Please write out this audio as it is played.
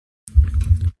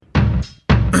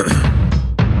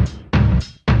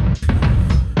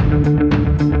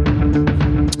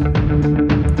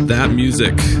That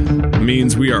music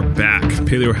means we are back.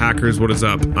 Paleo Hackers, what is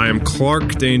up? I am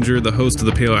Clark Danger, the host of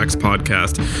the Paleo Hacks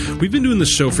podcast. We've been doing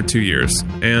this show for 2 years,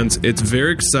 and it's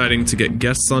very exciting to get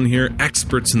guests on here,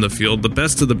 experts in the field, the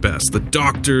best of the best, the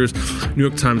doctors, New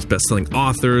York Times bestselling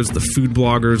authors, the food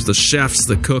bloggers, the chefs,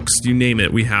 the cooks, you name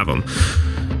it, we have them.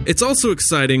 It's also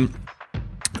exciting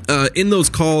in those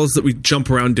calls that we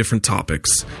jump around different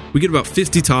topics. We get about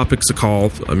 50 topics a call,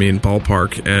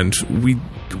 ballpark, and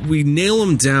we nail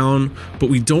them down, but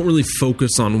we don't really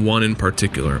focus on one in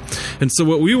particular. And so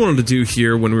what we wanted to do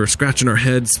here when we were scratching our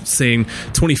heads saying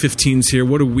 2015's here,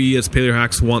 what do we as Paleo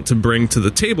Hacks want to bring to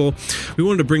the table? We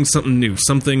wanted to bring something new,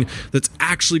 something that's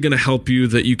actually going to help you,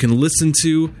 that you can listen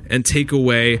to and take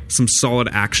away some solid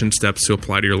action steps to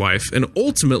apply to your life and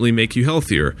ultimately make you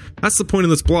healthier. That's the point of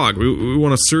this blog. We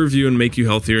want to serve you and make you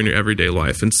healthier in your everyday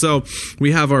life. And so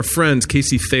we have our friend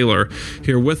Casey Thaler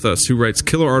here with us, who writes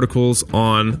killer articles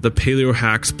on the Paleo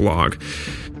Hacks blog.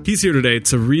 He's here today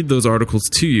to read those articles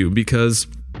to you because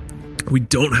we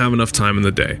don't have enough time in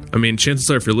the day. I mean, chances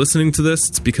are if you're listening to this,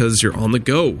 it's because you're on the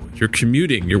go, you're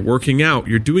commuting, you're working out,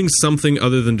 you're doing something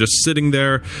other than just sitting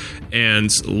there and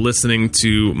listening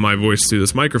to my voice through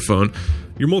this microphone.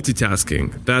 You're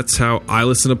multitasking. That's how I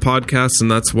listen to podcasts, and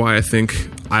that's why I think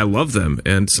I love them,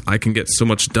 and I can get so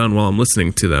much done while I'm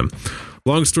listening to them.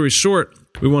 Long story short,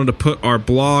 we wanted to put our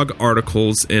blog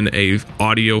articles in a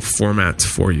audio format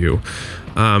for you.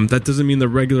 That doesn't mean the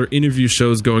regular interview show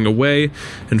is going away.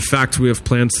 In fact, we have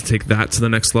plans to take that to the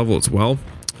next level as well.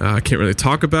 I can't really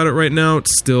talk about it right now.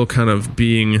 It's still kind of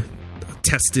being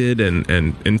tested and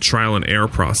in trial and error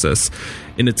process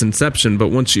in its inception. But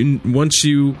once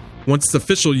it's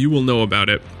official, you will know about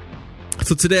it.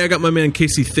 So today I got my man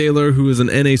Casey Thaler, who is an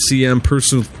NACM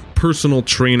personal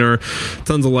trainer,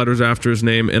 tons of letters after his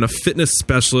name, and a fitness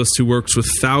specialist who works with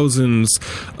thousands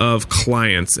of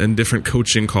clients and different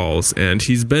coaching calls. And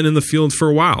he's been in the field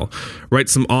for a while,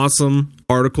 writes some awesome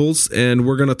articles, and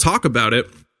we're going to talk about it.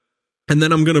 And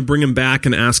then I'm going to bring him back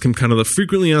and ask him kind of the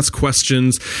frequently asked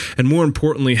questions, and more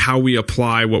importantly, how we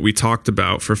apply what we talked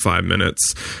about for 5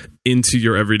 minutes into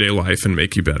your everyday life and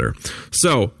make you better.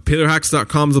 So,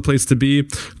 PaleoHacks.com is the place to be.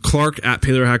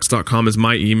 Clark@PaleoHacks.com is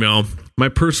my email. My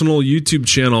personal YouTube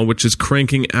channel, which is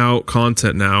cranking out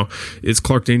content now, is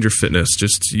Clark Danger Fitness.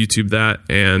 Just YouTube that,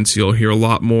 and you'll hear a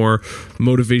lot more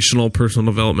motivational,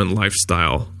 personal development,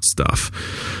 lifestyle stuff.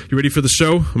 You ready for the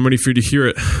show? I'm ready for you to hear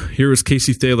it. Here is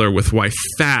Casey Thaler with Why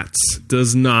Fat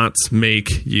Does Not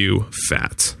Make You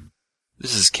Fat.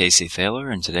 This is Casey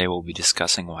Thaler, and today we'll be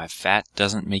discussing why fat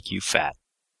doesn't make you fat.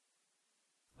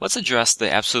 Let's address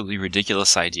the absolutely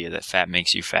ridiculous idea that fat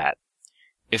makes you fat.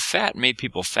 If fat made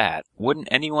people fat, wouldn't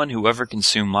anyone who ever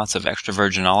consumed lots of extra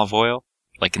virgin olive oil,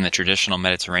 like in the traditional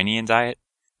Mediterranean diet,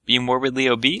 be morbidly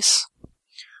obese?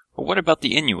 Or what about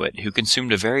the Inuit who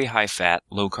consumed a very high-fat,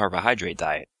 low-carbohydrate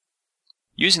diet?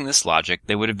 Using this logic,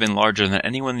 they would have been larger than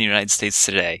anyone in the United States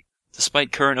today,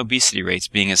 despite current obesity rates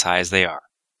being as high as they are.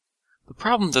 The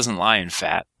problem doesn't lie in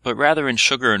fat, but rather in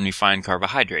sugar and refined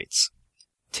carbohydrates.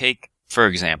 Take, for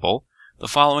example, the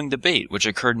following debate, which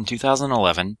occurred in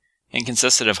 2011 and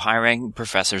consisted of high-ranking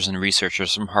professors and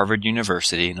researchers from Harvard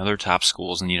University and other top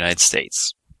schools in the United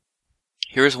States.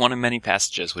 Here is one of many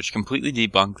passages which completely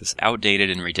debunk this outdated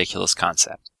and ridiculous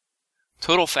concept.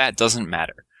 Total fat doesn't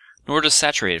matter, nor does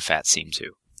saturated fat seem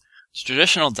to. The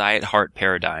traditional diet-heart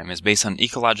paradigm is based on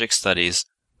ecologic studies,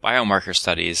 biomarker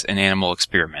studies, and animal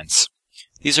experiments.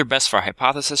 These are best for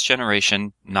hypothesis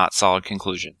generation, not solid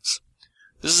conclusions.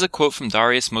 This is a quote from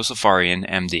Darius Mozaffarian,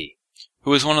 MD,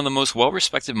 who is one of the most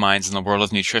well-respected minds in the world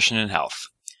of nutrition and health.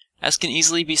 As can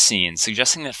easily be seen,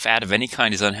 suggesting that fat of any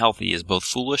kind is unhealthy is both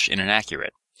foolish and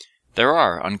inaccurate. There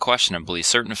are, unquestionably,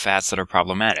 certain fats that are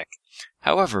problematic.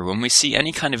 However, when we see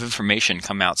any kind of information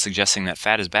come out suggesting that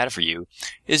fat is bad for you,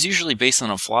 it is usually based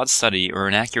on a flawed study or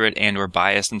inaccurate and/or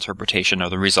biased interpretation of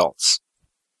the results.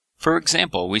 For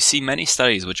example, we see many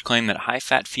studies which claim that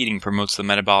high-fat feeding promotes the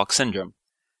metabolic syndrome.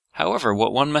 However,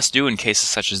 what one must do in cases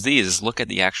such as these is look at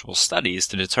the actual studies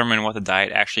to determine what the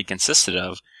diet actually consisted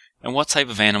of and what type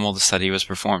of animal the study was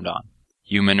performed on –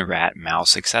 human, rat,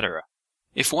 mouse, etc.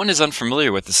 If one is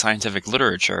unfamiliar with the scientific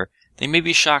literature, they may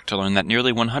be shocked to learn that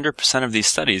nearly 100% of these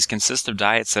studies consist of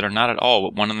diets that are not at all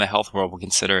what one in the health world would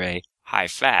consider a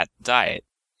high-fat diet.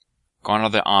 Gone are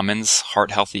the almonds,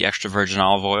 heart-healthy extra virgin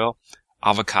olive oil,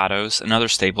 avocados, and other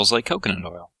staples like coconut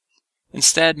oil.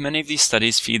 Instead, many of these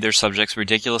studies feed their subjects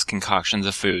ridiculous concoctions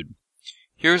of food.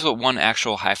 Here is what one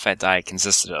actual high-fat diet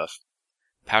consisted of.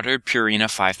 Powdered Purina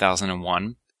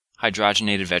 5001,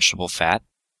 hydrogenated vegetable fat,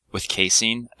 with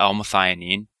casein,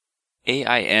 L-methionine,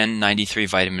 AIN-93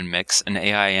 vitamin mix, and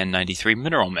AIN-93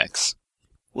 mineral mix.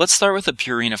 Let's start with the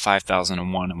Purina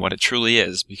 5001 and what it truly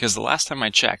is, because the last time I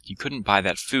checked, you couldn't buy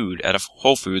that food at a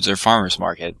Whole Foods or farmer's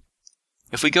market.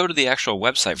 If we go to the actual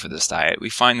website for this diet, we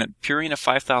find that Purina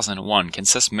 5001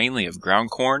 consists mainly of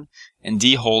ground corn and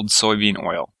dehulled soybean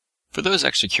oil. For those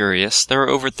extra curious, there are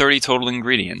over 30 total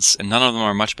ingredients, and none of them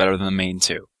are much better than the main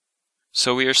two.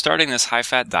 So we are starting this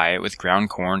high-fat diet with ground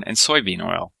corn and soybean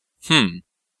oil.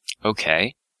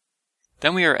 Okay.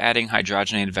 Then we are adding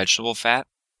hydrogenated vegetable fat,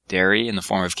 dairy in the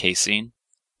form of casein,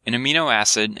 an amino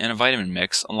acid, and a vitamin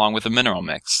mix, along with a mineral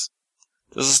mix.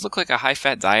 Does this look like a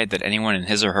high-fat diet that anyone in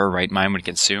his or her right mind would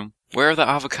consume? Where are the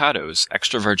avocados,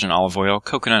 extra virgin olive oil,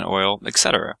 coconut oil,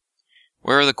 etc.?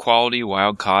 Where are the quality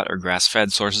wild-caught or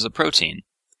grass-fed sources of protein?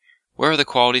 Where are the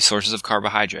quality sources of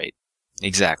carbohydrate?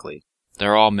 Exactly.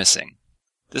 They're all missing.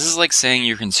 This is like saying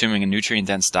you're consuming a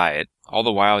nutrient-dense diet, all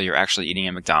the while you're actually eating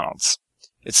at McDonald's.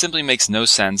 It simply makes no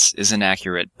sense, is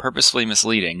inaccurate, purposefully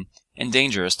misleading, and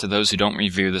dangerous to those who don't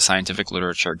review the scientific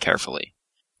literature carefully.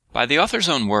 By the author's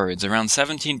own words, around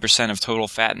 17% of total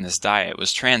fat in this diet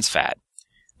was trans fat.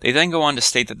 They then go on to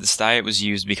state that this diet was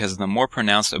used because of the more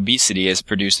pronounced obesity as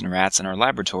produced in rats in our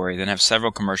laboratory than have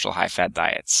several commercial high-fat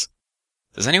diets.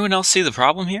 Does anyone else see the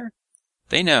problem here?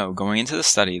 They know, going into the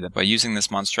study, that by using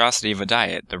this monstrosity of a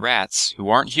diet, the rats, who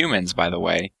aren't humans, by the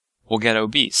way, will get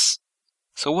obese.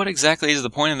 So what exactly is the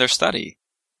point of their study?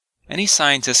 Any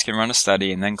scientist can run a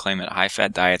study and then claim that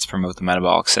high-fat diets promote the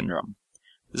metabolic syndrome.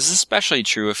 This is especially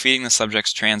true of feeding the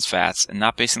subjects trans fats and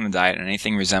not basing the diet on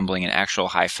anything resembling an actual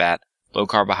high-fat,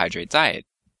 low-carbohydrate diet.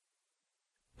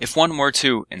 If one were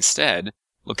to, instead,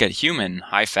 look at human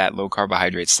high-fat,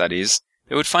 low-carbohydrate studies,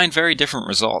 they would find very different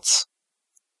results.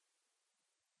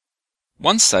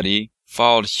 One study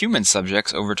followed human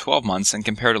subjects over 12 months and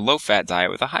compared a low-fat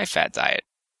diet with a high-fat diet.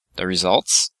 The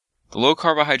results? The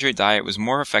low-carbohydrate diet was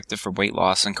more effective for weight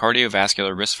loss and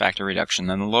cardiovascular risk factor reduction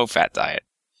than the low-fat diet.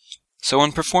 So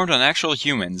when performed on actual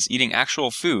humans eating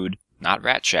actual food, not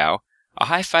rat chow, a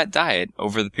high-fat diet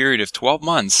over the period of 12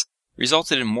 months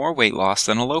resulted in more weight loss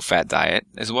than a low-fat diet,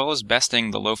 as well as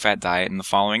besting the low-fat diet in the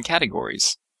following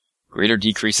categories: greater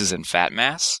decreases in fat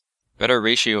mass, better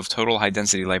ratio of total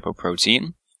high-density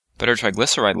lipoprotein, better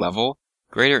triglyceride level,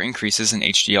 greater increases in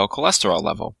HDL cholesterol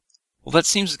level. Well, that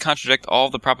seems to contradict all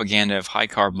of the propaganda of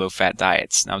high-carb, low-fat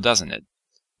diets, now doesn't it?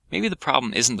 Maybe the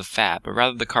problem isn't the fat, but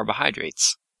rather the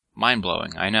carbohydrates.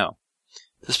 Mind-blowing, I know.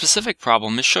 The specific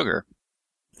problem is sugar.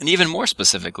 And even more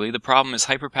specifically, the problem is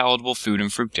hyperpalatable food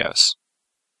and fructose.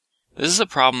 This is a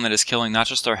problem that is killing not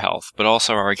just our health, but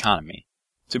also our economy.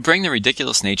 To bring the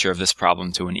ridiculous nature of this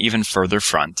problem to an even further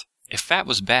front, if fat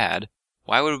was bad,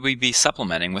 why would we be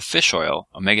supplementing with fish oil,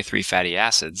 omega-3 fatty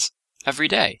acids, every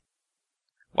day?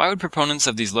 Why would proponents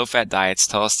of these low-fat diets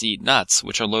tell us to eat nuts,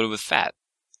 which are loaded with fat?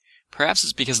 Perhaps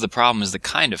it's because the problem is the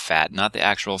kind of fat, not the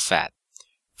actual fat.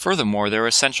 Furthermore, there are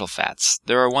essential fats.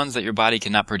 There are ones that your body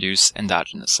cannot produce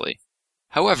endogenously.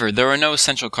 However, there are no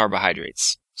essential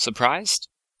carbohydrates. Surprised?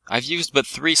 I've used but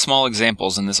 3 small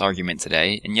examples in this argument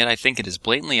today, and yet I think it is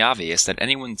blatantly obvious that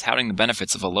anyone touting the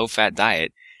benefits of a low-fat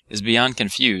diet is beyond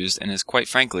confused and is, quite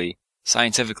frankly,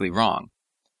 scientifically wrong.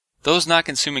 Those not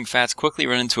consuming fats quickly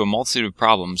run into a multitude of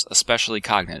problems, especially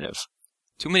cognitive.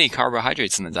 Too many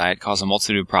carbohydrates in the diet cause a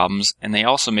multitude of problems, and they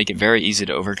also make it very easy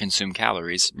to overconsume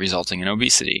calories, resulting in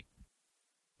obesity.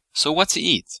 So what to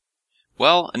eat?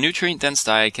 Well, a nutrient-dense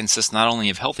diet consists not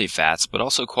only of healthy fats, but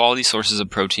also quality sources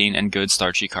of protein and good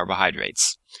starchy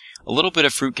carbohydrates. A little bit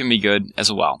of fruit can be good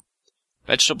as well.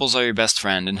 Vegetables are your best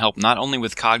friend and help not only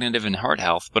with cognitive and heart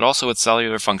health, but also with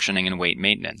cellular functioning and weight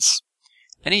maintenance.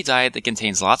 Any diet that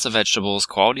contains lots of vegetables,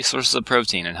 quality sources of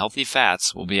protein, and healthy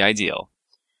fats will be ideal.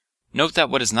 Note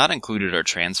that what is not included are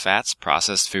trans fats,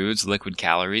 processed foods, liquid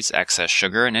calories, excess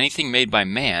sugar, and anything made by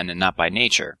man and not by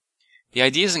nature. The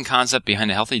ideas and concept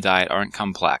behind a healthy diet aren't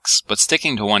complex, but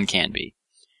sticking to one can be.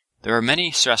 There are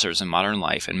many stressors in modern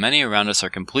life, and many around us are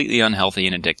completely unhealthy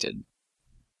and addicted.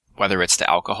 Whether it's to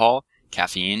alcohol,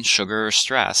 caffeine, sugar, or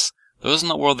stress, those in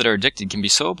the world that are addicted can be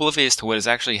so oblivious to what is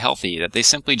actually healthy that they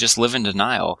simply just live in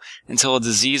denial until a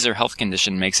disease or health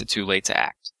condition makes it too late to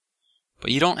act.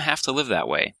 But you don't have to live that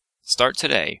way. Start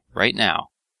today, right now.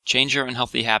 Change your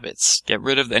unhealthy habits. Get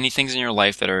rid of any things in your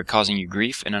life that are causing you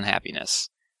grief and unhappiness.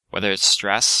 Whether it's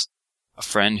stress, a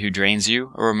friend who drains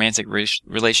you, a romantic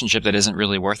relationship that isn't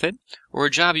really worth it, or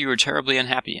a job you are terribly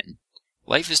unhappy in.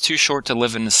 Life is too short to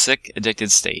live in a sick,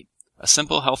 addicted state. A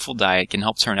simple, healthful diet can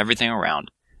help turn everything around.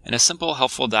 And a simple,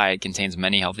 healthful diet contains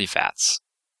many healthy fats.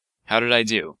 How did I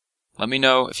do? Let me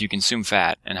know if you consume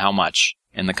fat and how much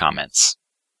in the comments.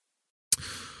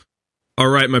 All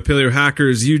right, my paleo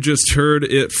hackers, you just heard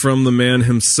it from the man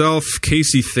himself,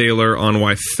 Casey Thaler, on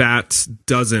why fat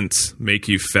doesn't make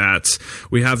you fat.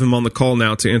 We have him on the call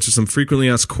now to answer some frequently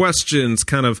asked questions,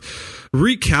 kind of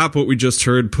recap what we just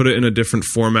heard, put it in a different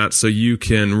format so you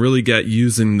can really get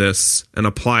using this and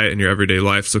apply it in your everyday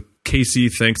life. So, Casey,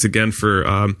 thanks again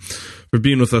for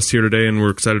being with us here today, and we're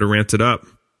excited to rant it up.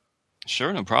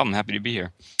 Sure, no problem. Happy to be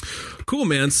here. Cool,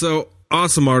 man. So,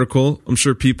 awesome article. I'm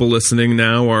sure people listening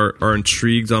now are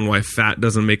intrigued on why fat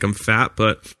doesn't make them fat.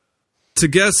 But to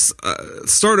guess,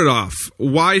 start it off.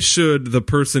 Why should the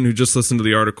person who just listened to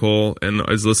the article and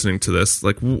is listening to this,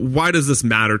 like, why does this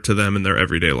matter to them in their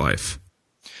everyday life?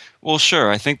 Well, sure.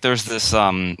 I think there's this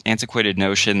antiquated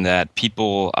notion that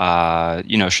people,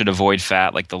 should avoid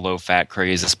fat, like the low-fat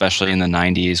craze, especially in the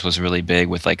 90s, was really big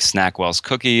with like Snackwell's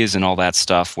cookies and all that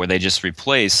stuff, where they just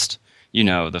replaced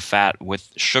the fat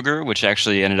with sugar, which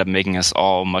actually ended up making us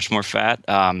all much more fat.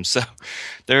 So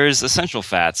there's essential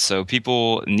fats. So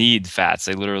people need fats.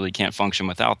 They literally can't function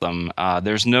without them.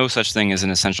 There's no such thing as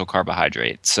an essential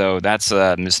carbohydrate. So that's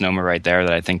a misnomer right there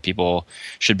that I think people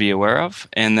should be aware of.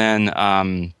 And then,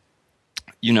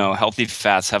 healthy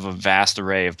fats have a vast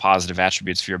array of positive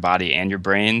attributes for your body and your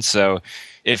brain. So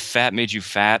if fat made you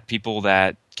fat, people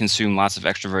that consume lots of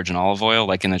extra virgin olive oil,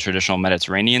 like in the traditional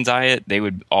Mediterranean diet, they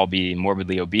would all be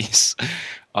morbidly obese.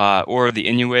 Or the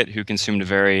Inuit who consumed a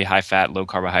very high-fat,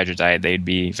 low-carbohydrate diet, they'd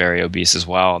be very obese as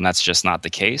well, and that's just not the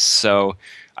case. So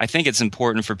I think it's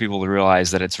important for people to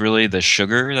realize that it's really the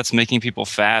sugar that's making people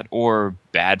fat, or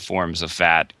bad forms of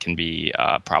fat can be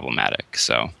problematic.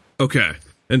 So okay.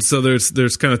 And so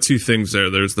there's kind of two things there.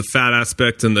 There's the fat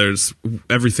aspect, and there's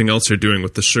everything else you're doing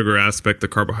with the sugar aspect, the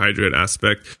carbohydrate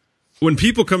aspect. When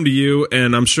people come to you,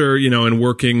 and I'm sure, in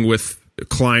working with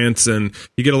clients, and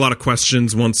you get a lot of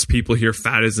questions once people hear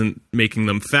fat isn't making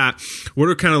them fat, what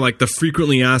are kind of like the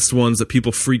frequently asked ones that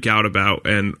people freak out about,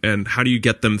 and how do you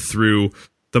get them through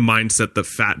the mindset that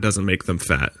fat doesn't make them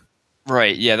fat?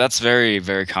 Right. Yeah, that's very,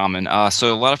 very common.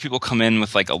 So a lot of people come in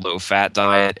with like a low-fat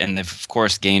diet, and they've, of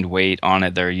course, gained weight on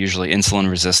it. They're usually insulin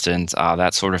resistant,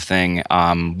 that sort of thing.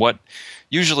 What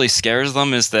usually scares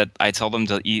them is that I tell them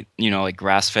to eat, like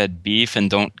grass-fed beef and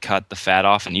don't cut the fat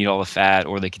off and eat all the fat,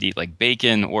 or they could eat like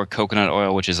bacon or coconut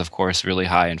oil, which is, of course, really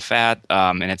high in fat,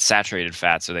 and it's saturated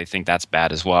fat, so they think that's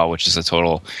bad as well, which is a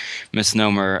total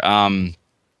misnomer.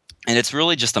 And it's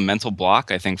really just a mental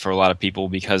block, I think, for a lot of people,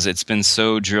 because it's been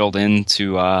so drilled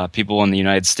into people in the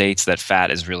United States that fat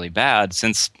is really bad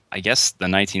since, I guess, the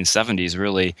 1970s,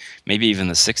 really, maybe even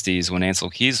the 60s when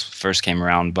Ancel Keys first came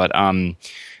around. But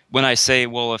when I say,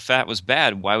 well, if fat was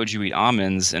bad, why would you eat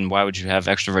almonds and why would you have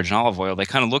extra virgin olive oil? They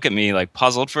kind of look at me like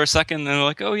puzzled for a second, and they're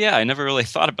like, oh, yeah, I never really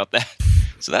thought about that.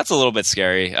 So that's a little bit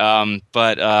scary.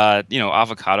 But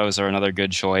avocados are another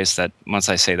good choice that once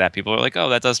I say that, people are like, oh,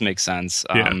 that does make sense.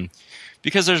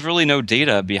 Because there's really no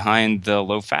data behind the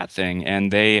low-fat thing.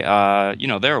 And they,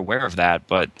 they're aware of that,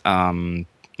 but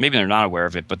maybe they're not aware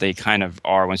of it, but they kind of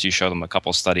are once you show them a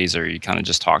couple studies or you kind of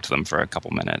just talk to them for a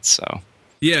couple minutes. So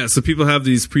yeah, so people have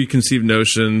these preconceived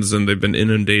notions, and they've been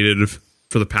inundated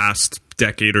for the past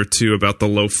decade or two about the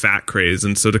low-fat craze.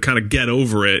 And so to kind of get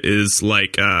over it is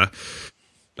like...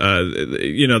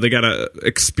 they got to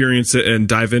experience it and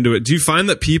dive into it. Do you find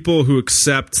that people who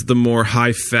accept the more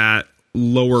high-fat,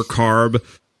 lower-carb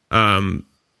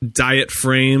diet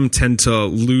frame tend to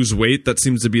lose weight? That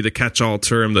seems to be the catch-all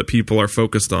term that people are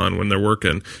focused on when they're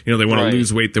working. They want to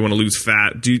lose weight, they want to lose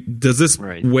fat. Does this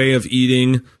way of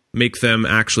eating make them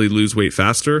actually lose weight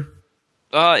faster?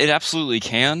 It absolutely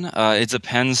can. It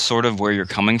depends sort of where you're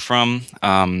coming from.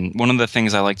 One of the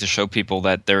things I like to show people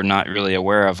that they're not really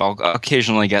aware of, I'll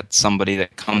occasionally get somebody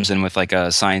that comes in with like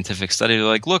a scientific study. They're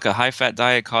like, look, a high-fat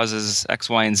diet causes X,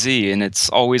 Y, and Z. And it's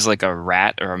always like a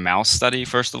rat or a mouse study,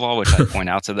 first of all, which I point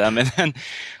out to them. And then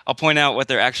I'll point out what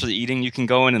they're actually eating. You can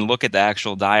go in and look at the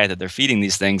actual diet that they're feeding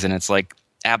these things, and it's like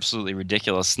absolutely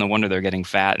ridiculous. No wonder they're getting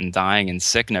fat and dying and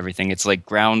sick and everything. It's like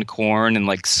ground corn and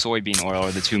like soybean oil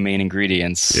are the two main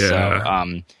ingredients. Yeah.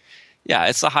 So,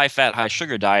 it's a high-fat,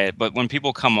 high-sugar diet. But when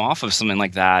people come off of something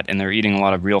like that and they're eating a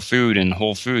lot of real food and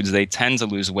whole foods, they tend to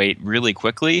lose weight really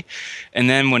quickly. And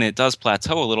then when it does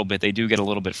plateau a little bit, they do get a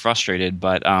little bit frustrated.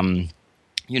 But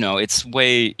it's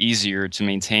way easier to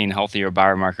maintain healthier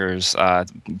biomarkers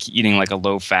eating like a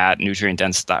low-fat,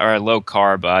 nutrient-dense or a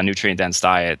low-carb, nutrient-dense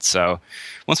diet. So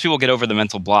once people get over the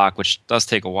mental block, which does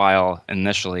take a while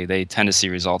initially, they tend to see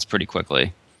results pretty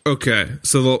quickly. Okay,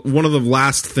 so one of the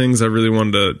last things I really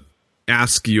wanted to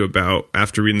ask you about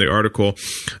after reading the article,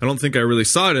 I don't think I really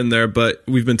saw it in there, but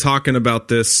we've been talking about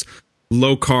this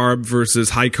low-carb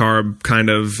versus high-carb kind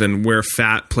of, and where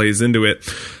fat plays into it.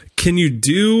 Can you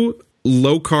do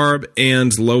low carb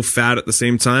and low fat at the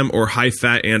same time, or high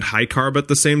fat and high carb at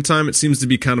the same time? It seems to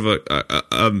be kind of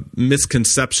a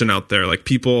misconception out there. Like,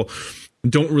 people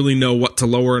don't really know what to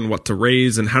lower and what to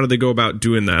raise, and how do they go about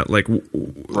doing that? Like,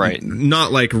 right.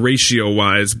 Not like ratio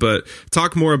wise, but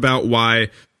talk more about why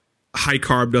high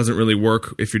carb doesn't really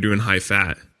work if you're doing high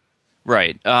fat.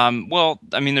 Right. Well,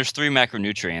 I mean, there's 3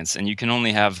 macronutrients, and you can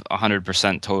only have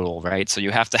 100% total, right? So you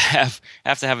have to have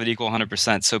it equal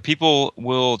 100%. So people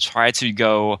will try to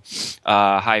go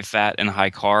high fat and high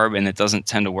carb, and it doesn't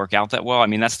tend to work out that well. I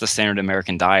mean, that's the standard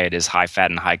American diet, is high fat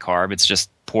and high carb. It's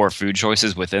just poor food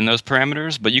choices within those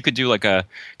parameters. But you could do like a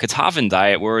Ketovan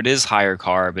diet where it is higher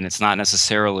carb, and it's not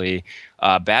necessarily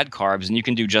bad carbs, and you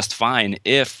can do just fine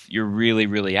if you're really,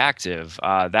 really active.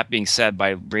 That being said,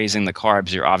 by raising the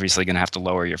carbs, you're obviously going to have to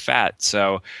lower your fat.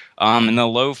 So in the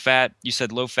low fat, you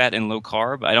said low fat and low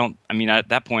carb. At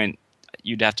that point,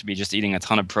 you'd have to be just eating a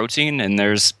ton of protein, and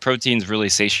protein's really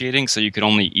satiating, so you could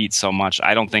only eat so much.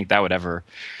 I don't think that would ever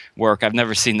work. I've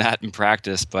never seen that in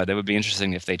practice, but it would be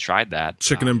interesting if they tried that.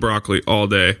 Chicken and broccoli all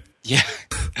day. Yeah.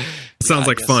 Sounds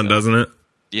like fun, doesn't it?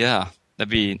 Yeah. That'd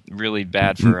be really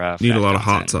bad for need a lot of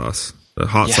hot sauce. The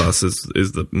hot sauce is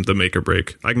the make or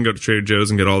break. I can go to Trader Joe's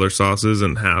and get all their sauces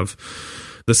and have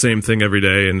the same thing every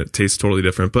day, and it tastes totally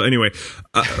different. But anyway,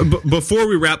 before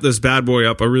we wrap this bad boy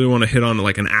up, I really want to hit on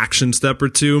like an action step or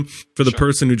two for the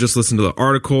person who just listened to the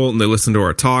article and they listened to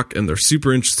our talk and they're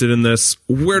super interested in this.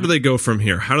 Where do they go from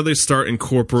here? How do they start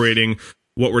incorporating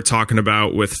what we're talking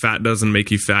about with Fat Doesn't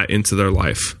Make You Fat into their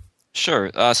life?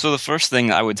 Sure. So the first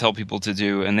thing I would tell people to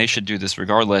do, and they should do this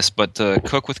regardless, but to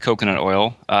cook with coconut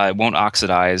oil. It won't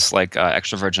oxidize like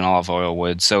extra virgin olive oil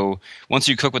would. So once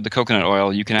you cook with the coconut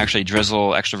oil, you can actually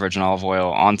drizzle extra virgin olive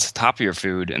oil on top of your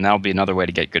food, and that'll be another way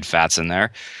to get good fats in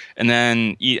there. And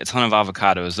then eat a ton of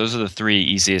avocados. Those are the 3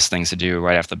 easiest things to do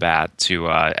right off the bat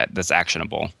that's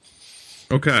actionable.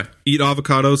 Okay. Eat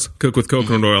avocados, cook with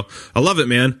coconut oil. I love it,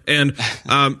 man. And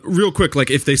real quick, like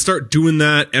if they start doing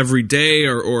that every day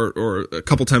or a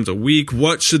couple times a week,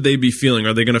 what should they be feeling?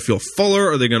 Are they going to feel fuller?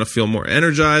 Are they going to feel more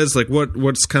energized? Like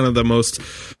what's kind of the most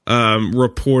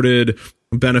reported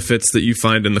benefits that you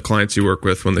find in the clients you work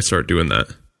with when they start doing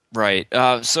that? Right.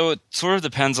 So it sort of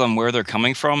depends on where they're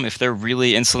coming from. If they're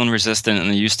really insulin resistant and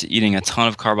they're used to eating a ton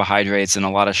of carbohydrates and a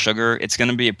lot of sugar, it's going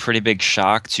to be a pretty big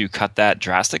shock to cut that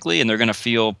drastically, and they're going to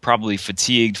feel probably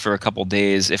fatigued for a couple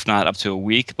days, if not up to a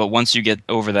week. But once you get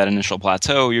over that initial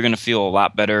plateau, you're going to feel a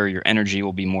lot better. Your energy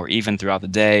will be more even throughout the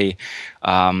day,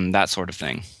 that sort of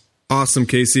thing. Awesome,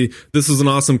 Casey. This was an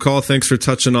awesome call. Thanks for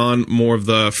touching on more of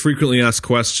the frequently asked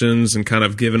questions and kind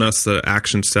of giving us the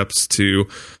action steps to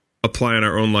apply in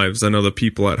our own lives. I know the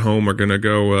people at home are going to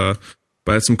go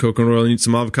buy some coconut oil and eat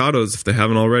some avocados if they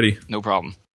haven't already. No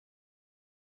problem.